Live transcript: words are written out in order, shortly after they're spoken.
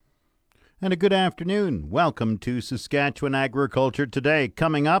And a good afternoon. Welcome to Saskatchewan Agriculture Today.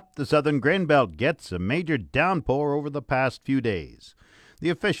 Coming up, the southern grain belt gets a major downpour over the past few days. The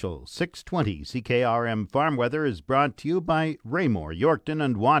official 620 CKRM farm weather is brought to you by Raymore, Yorkton,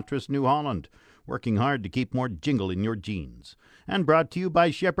 and Watrous, New Holland, working hard to keep more jingle in your jeans. And brought to you by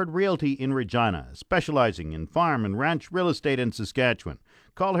Shepherd Realty in Regina, specializing in farm and ranch real estate in Saskatchewan.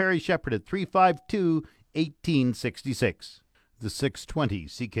 Call Harry Shepherd at 352-1866. The 620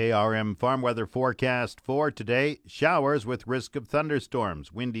 CKRM farm weather forecast for today: showers with risk of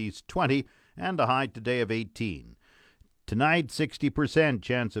thunderstorms, windies 20, and a high today of 18. Tonight, 60%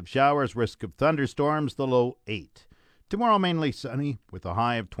 chance of showers, risk of thunderstorms, the low 8. Tomorrow, mainly sunny with a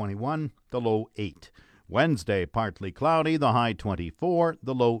high of 21, the low 8. Wednesday, partly cloudy, the high 24,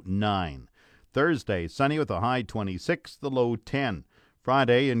 the low 9. Thursday, sunny with a high 26, the low 10.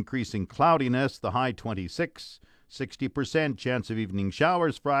 Friday, increasing cloudiness, the high 26. 60% chance of evening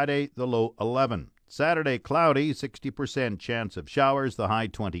showers Friday, the low 11. Saturday, cloudy, 60% chance of showers, the high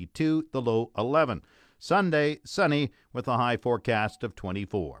 22, the low 11. Sunday, sunny with a high forecast of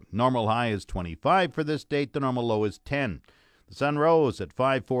 24. Normal high is 25 for this date, the normal low is 10. The sun rose at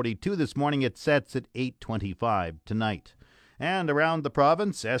 5:42 this morning, it sets at 8:25 tonight. And around the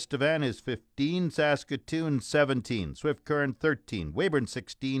province, Estevan is 15, Saskatoon 17, Swift Current 13, Weyburn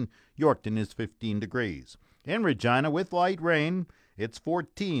 16, Yorkton is 15 degrees. In Regina, with light rain, it's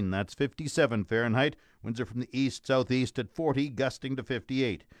 14, that's 57 Fahrenheit. Winds are from the east-southeast at 40, gusting to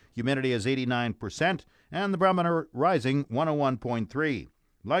 58. Humidity is 89%, and the barometer rising 101.3.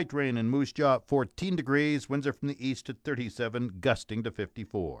 Light rain in Moose Jaw, 14 degrees. Winds are from the east at 37, gusting to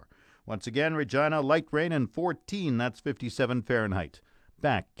 54. Once again, Regina, light rain and 14, that's 57 Fahrenheit.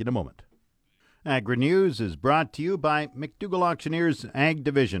 Back in a moment. Agri-News is brought to you by McDougall Auctioneers Ag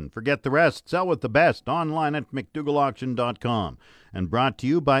Division. Forget the rest, sell with the best online at mcdougallauction.com. And brought to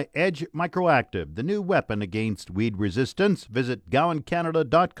you by Edge Microactive, the new weapon against weed resistance. Visit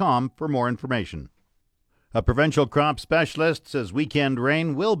gowancanada.com for more information. A provincial crop specialist says weekend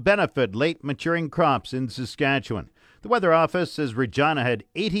rain will benefit late maturing crops in Saskatchewan. The Weather Office says Regina had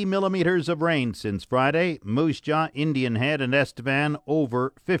 80 millimeters of rain since Friday. Moose Jaw, Indian Head, and Estevan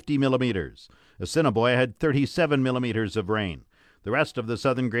over 50 millimeters. Assiniboia had 37 millimeters of rain. The rest of the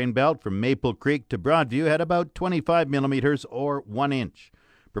southern grain belt from Maple Creek to Broadview had about 25 millimeters or 1 inch.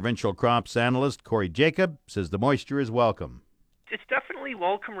 Provincial crops analyst Corey Jacob says the moisture is welcome. It's definitely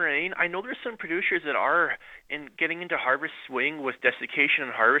welcome rain. I know there's some producers that are getting into harvest swing with desiccation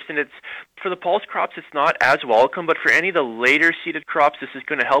and harvest, and it's for the pulse crops it's not as welcome, but for any of the later seeded crops this is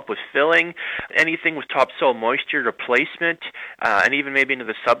going to help with filling, anything with topsoil moisture replacement, and even maybe into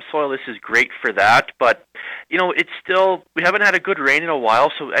the subsoil. This is great for that, but it's still, we haven't had a good rain in a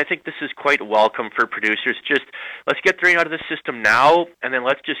while, so I think this is quite welcome for producers. Just let's get the rain out of the system now, and then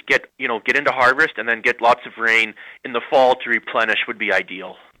let's just get into harvest, and then get lots of rain in the fall to replenish would be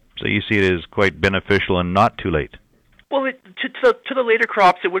ideal. So you see it as quite beneficial and not too late. Well, to the later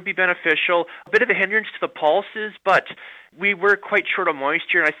crops, it would be beneficial. A bit of a hindrance to the pulses, but we were quite short of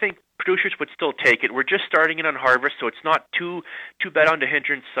moisture, and I think producers would still take it. We're just starting it on harvest, so it's not too bad on the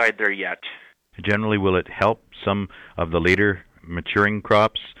hindrance side there yet. Generally, will it help some of the later maturing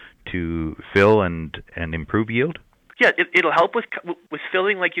crops to fill and improve yield? Yeah, it'll help with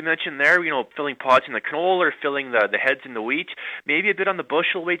filling, like you mentioned there, filling pods in the canola or filling the heads in the wheat. Maybe a bit on the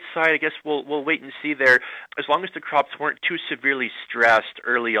bushel weight side. I guess we'll wait and see there. As long as the crops weren't too severely stressed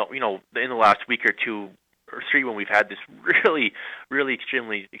early, in the last week or two or three when we've had this really, really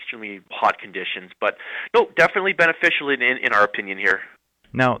extremely hot conditions. But no, definitely beneficial in our opinion here.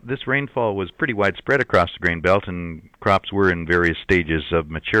 Now, this rainfall was pretty widespread across the grain belt, and crops were in various stages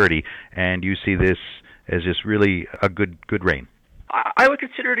of maturity. And you see this as just really a good rain. I would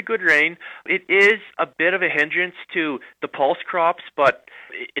consider it a good rain. It is a bit of a hindrance to the pulse crops, but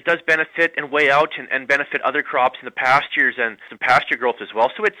it does benefit and weigh out and benefit other crops in the pastures and some pasture growth as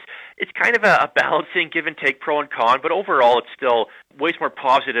well. So it's kind of a balancing give and take, pro and con, but overall it's still way more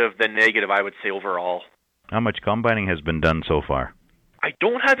positive than negative, I would say, overall. How much combining has been done so far? I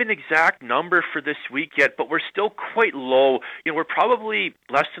don't have an exact number for this week yet, but we're still quite low. We're probably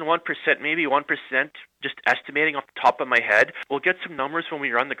less than 1%, maybe 1%, just estimating off the top of my head. We'll get some numbers when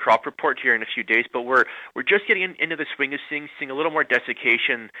we run the crop report here in a few days, but we're just getting into the swing of things, seeing a little more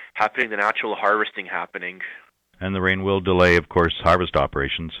desiccation happening than actual harvesting happening. And the rain will delay, of course, harvest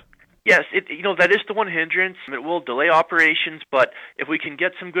operations. Yes, that is the one hindrance. It will delay operations, but if we can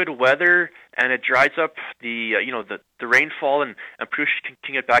get some good weather and it dries up the rainfall and producers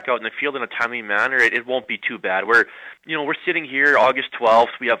can get back out in the field in a timely manner, it won't be too bad. We're sitting here August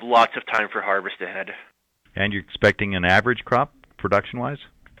 12th. We have lots of time for harvest ahead. And you're expecting an average crop production-wise?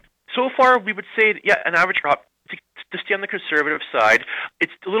 So far, we would say, an average crop to stay on the conservative side.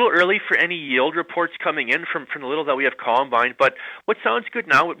 It's a little early for any yield reports coming in from the little that we have combined, but what sounds good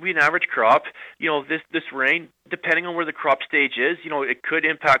now would be an average crop. This rain, depending on where the crop stage is, it could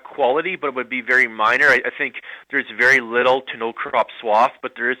impact quality, but it would be very minor. I think there's very little to no crop swath,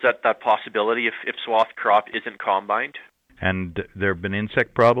 but there is that possibility if swath crop isn't combined. And there have been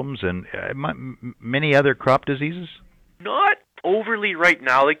insect problems and many other crop diseases? Not overly right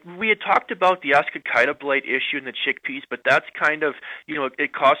now. Like we had talked about the Ascochyta blight issue in the chickpeas, but that's kind of,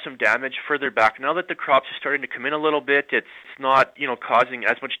 it caused some damage further back. Now that the crops are starting to come in a little bit, it's not, causing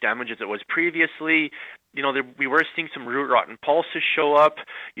as much damage as it was previously. We were seeing some root rot and pulses show up.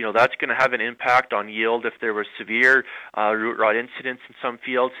 That's going to have an impact on yield if there was severe root rot incidents in some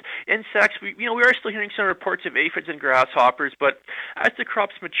fields. Insects, we are still hearing some reports of aphids and grasshoppers, but as the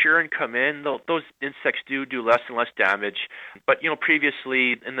crops mature and come in, those insects do less and less damage. But,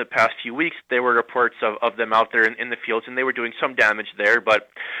 previously in the past few weeks, there were reports of them out there in the fields, and they were doing some damage there. But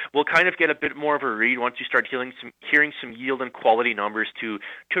we'll kind of get a bit more of a read once you start hearing some yield and quality numbers to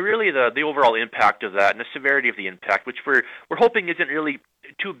really the overall impact of that and the severity of the impact, which we're hoping isn't really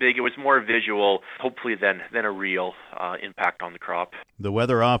too big. It was more visual, hopefully, than a real impact on the crop. The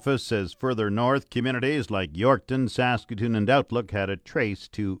Weather Office says further north, communities like Yorkton, Saskatoon, and Outlook had a trace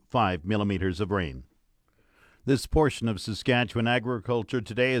to 5 millimeters of rain. This portion of Saskatchewan Agriculture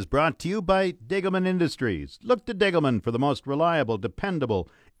Today is brought to you by Degelman Industries. Look to Degelman for the most reliable, dependable,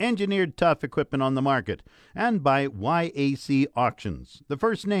 engineered tough equipment on the market, and by YAC Auctions, the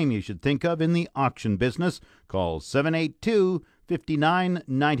first name you should think of in the auction business. Call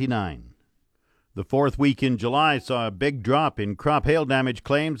 782-5999. The fourth week in July saw a big drop in crop hail damage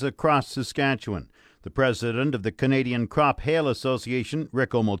claims across Saskatchewan. The president of the Canadian Crop Hail Association,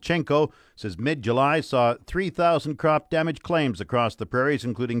 Rick Omolchenko, says mid-July saw 3,000 crop damage claims across the prairies,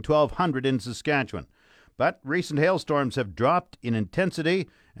 including 1,200 in Saskatchewan. But recent hailstorms have dropped in intensity,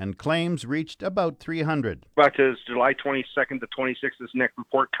 and claims reached about 300. Back to July 22nd to 26th, this next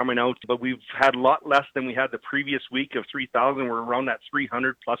report coming out, but we've had a lot less than we had the previous week of 3,000. We're around that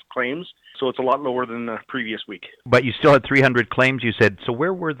 300 plus claims, so it's a lot lower than the previous week. But you still had 300 claims, you said. So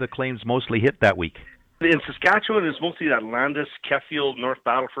where were the claims mostly hit that week? In Saskatchewan, it's mostly that Landis, Kefield, North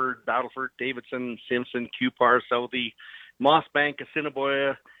Battleford, Davidson, Simpson, Cupar, Southie, Mossbank,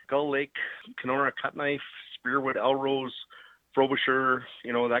 Assiniboia, Gull Lake, Kenora, Cutknife, Spearwood, Elrose, Frobisher,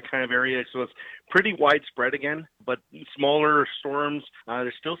 that kind of area. So it's pretty widespread again, but smaller storms.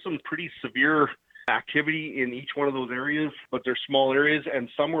 There's still some pretty severe activity in each one of those areas, but they're small areas, and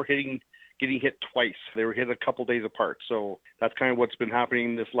some were getting hit twice. They were hit a couple days apart. So that's kind of what's been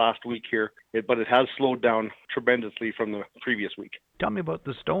happening this last week here. But it has slowed down tremendously from the previous week. Tell me about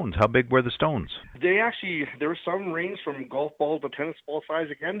the stones. How big were the stones? There were some range from golf ball to tennis ball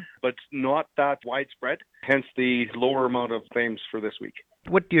size again, but not that widespread, hence the lower amount of claims for this week.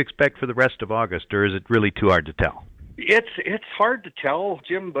 What do you expect for the rest of August, or is it really too hard to tell? It's hard to tell,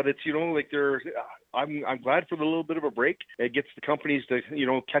 Jim, but it's, I'm glad for the little bit of a break. It gets the companies to,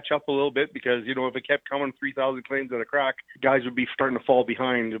 catch up a little bit because, if it kept coming 3,000 claims at a crack, guys would be starting to fall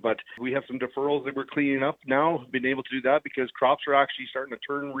behind. But we have some deferrals that we're cleaning up now, been able to do that because crops are actually starting to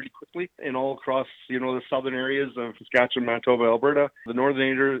turn really quickly and all across, the southern areas of Saskatchewan, Manitoba, Alberta. The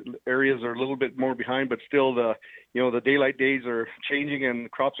northern areas are a little bit more behind, but still the daylight days are changing and the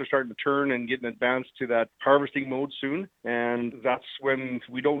crops are starting to turn and getting advanced to that harvesting mode soon. And that's when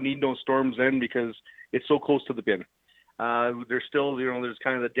we don't need no storms then because it's so close to the bin. There's still, there's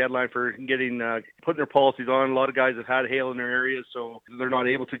kind of the deadline for getting, putting their policies on. A lot of guys have had hail in their areas, so they're not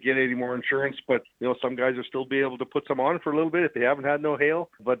able to get any more insurance. But, some guys will still be able to put some on for a little bit if they haven't had no hail.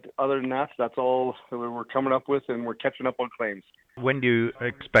 But other than that, that's all we're coming up with, and we're catching up on claims. When do you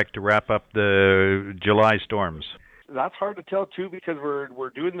expect to wrap up the July storms? That's hard to tell too because we're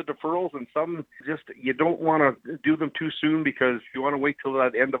doing the deferrals and some just you don't want to do them too soon because you want to wait till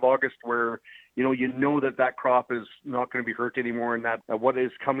that end of August where that crop is not going to be hurt anymore and that what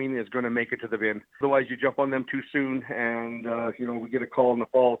is coming is going to make it to the bin. Otherwise you jump on them too soon and we get a call in the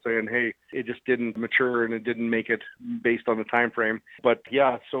fall saying, hey, it just didn't mature and it didn't make it based on the time frame. But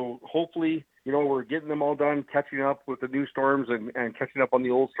yeah, so hopefully we're getting them all done, catching up with the new storms and catching up on the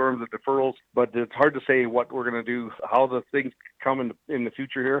old storms and deferrals. But it's hard to say what we're going to do, how the things come in the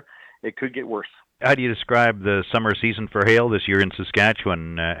future here. It could get worse. How do you describe the summer season for hail this year in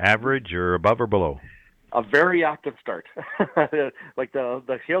Saskatchewan? Average or above or below? A very active start. Like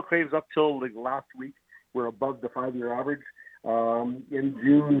the hail claims up till the last week were above the 5-year average. In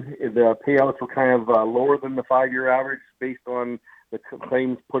June, the payouts were kind of lower than the 5-year average based on the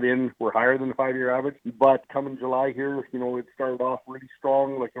claims put in were higher than the 5-year average. But coming July here, it started off really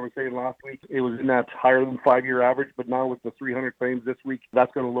strong. Like I was saying last week, it was in that higher than 5-year average. But now with the 300 claims this week,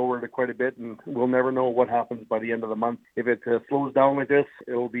 that's going to lower it quite a bit. And we'll never know what happens by the end of the month. If it slows down like this,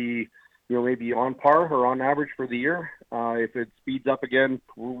 it'll be maybe on par or on average for the year. If it speeds up again,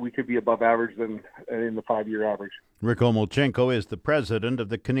 we could be above average than in the 5-year average. Rick Omolchenko is the president of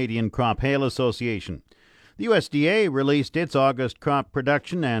the Canadian Crop Hail Association. The USDA released its August crop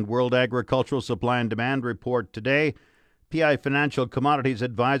production and World Agricultural Supply and Demand report today. PI Financial Commodities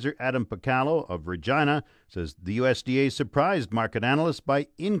Advisor Adam Picallo of Regina says the USDA surprised market analysts by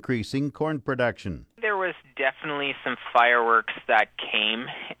increasing corn production. There was definitely some fireworks that came,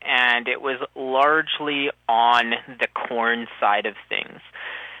 and it was largely on the corn side of things.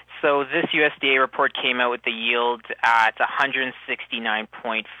 So this USDA report came out with the yield at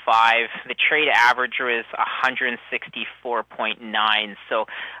 169.5. The trade average was 164.9, so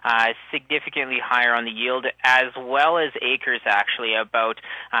significantly higher on the yield, as well as acres, actually, about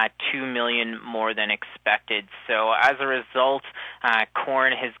 2 million more than expected. So as a result,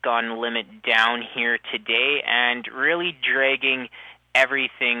 corn has gone limit down here today and really dragging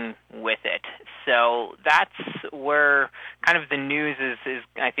everything with it. So that's where kind of the news is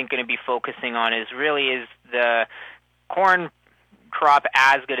I think going to be focusing on is the corn crop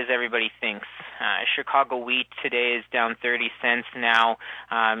as good as everybody thinks. Chicago wheat today is down 30 cents now.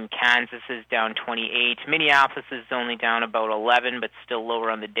 Kansas is down 28. Minneapolis is only down about 11, but still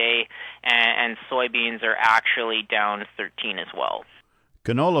lower on the day. And soybeans are actually down 13 as well.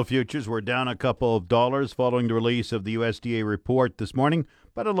 Canola futures were down a couple of dollars following the release of the USDA report this morning,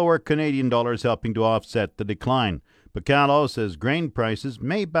 but a lower Canadian dollar is helping to offset the decline. Picallo says grain prices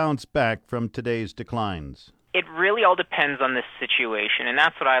may bounce back from today's declines. It really all depends on the situation, and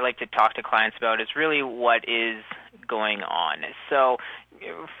that's what I like to talk to clients about, is really what is going on. So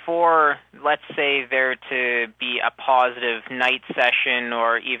for, let's say, there to be a positive night session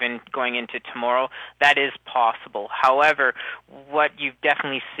or even going into tomorrow, that is possible. However, what you've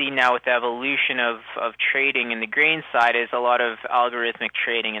definitely seen now with the evolution of trading in the grain side is a lot of algorithmic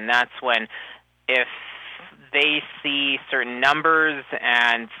trading, and that's when if they see certain numbers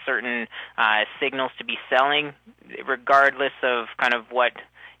and certain signals to be selling, regardless of kind of what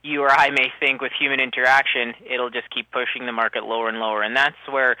you or I may think with human interaction, it'll just keep pushing the market lower and lower. And that's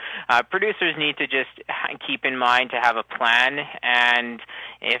where producers need to just keep in mind to have a plan, and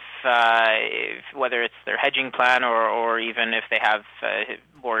if whether it's their hedging plan or even if they have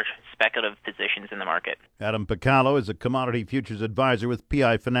more speculative positions in the market. Adam Picallo is a commodity futures advisor with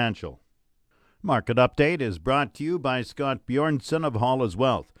PI Financial. Market Update is brought to you by Scott Bjornson of Hall's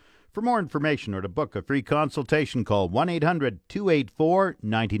Wealth. For more information or to book a free consultation, call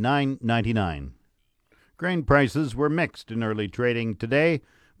 1-800-284-9999. Grain prices were mixed in early trading today.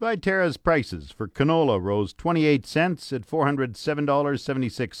 Viterra's prices for canola rose 28 cents at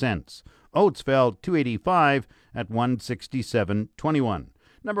 $407.76. Oats fell $2.85 at $167.21.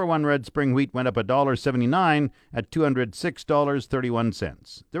 Number 1 red spring wheat went up $1.79 at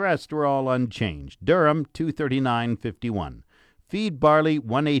 $206.31. The rest were all unchanged. Durham $239.51. Feed barley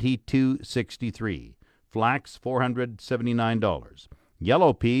 $182.63. Flax $479.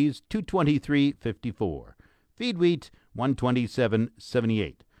 Yellow peas $223.54. Feed wheat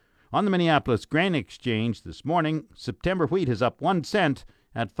 $127.78. On the Minneapolis Grain Exchange this morning, September wheat is up 1 cent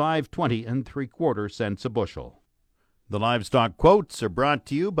at $5.20 3/4 a bushel. The livestock quotes are brought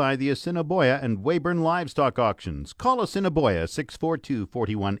to you by the Assiniboia and Weyburn Livestock Auctions. Call Assiniboia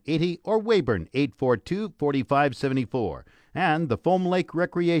 642-4180 or Weyburn 842-4574. And the Foam Lake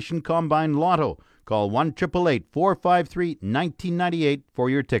Recreation Combine Lotto. Call 1-888-453-1998 for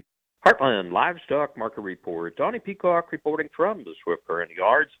your ticket. Heartland Livestock Market Report. Donnie Peacock reporting from the Swift Current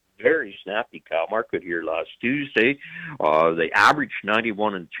Yards. Very snappy cow market here last Tuesday. They averaged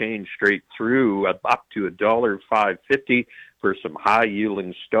 91 and change straight through, up to $1.550 for some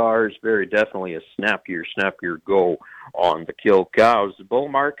high-yielding stars. Very definitely a snappier go on the kill cows. The bull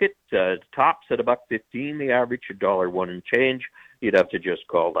market tops at $1.15. The average $1.01 and change. You'd have to just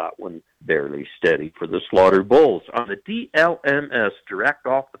call that one barely steady for the slaughter bulls. On the DLMS direct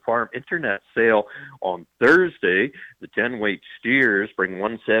off the farm internet sale on Thursday, the 10-weight steers bring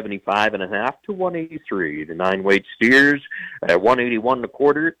 175.5 to 183. The 9-weight steers at 181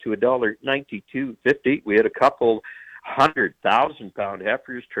 1/4 to $1.9250. We had a couple 100,000-pound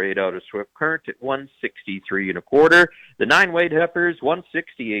heifers trade out of Swift Current at 163 1/4. The 9-weight heifers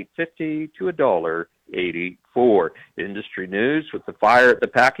 168.50 to $1.84. Industry news with the fire at the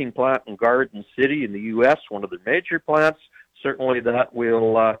packing plant in Garden City in the U.S., one of the major plants. certainly that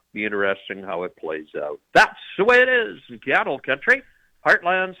will be interesting how it plays out. That's the way it is in cattle country,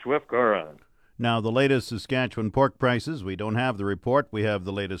 Heartland, Swift Current. Now, the latest Saskatchewan pork prices, we don't have the report. We have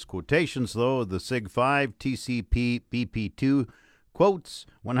the latest quotations, though. The SIG 5 TCP BP2 quotes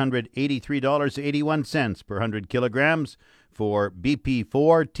 $183.81 per 100 kilograms. For BP4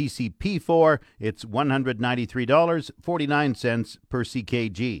 TCP4, it's $193.49 per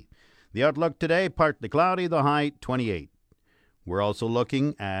CKG. The outlook today, partly cloudy, the high 28. We're also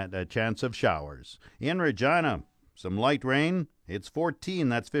looking at a chance of showers. In Regina, some light rain. It's 14,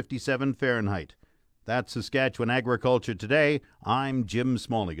 that's 57 Fahrenheit. That's Saskatchewan Agriculture Today. I'm Jim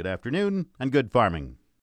Smalley. Good afternoon and good farming.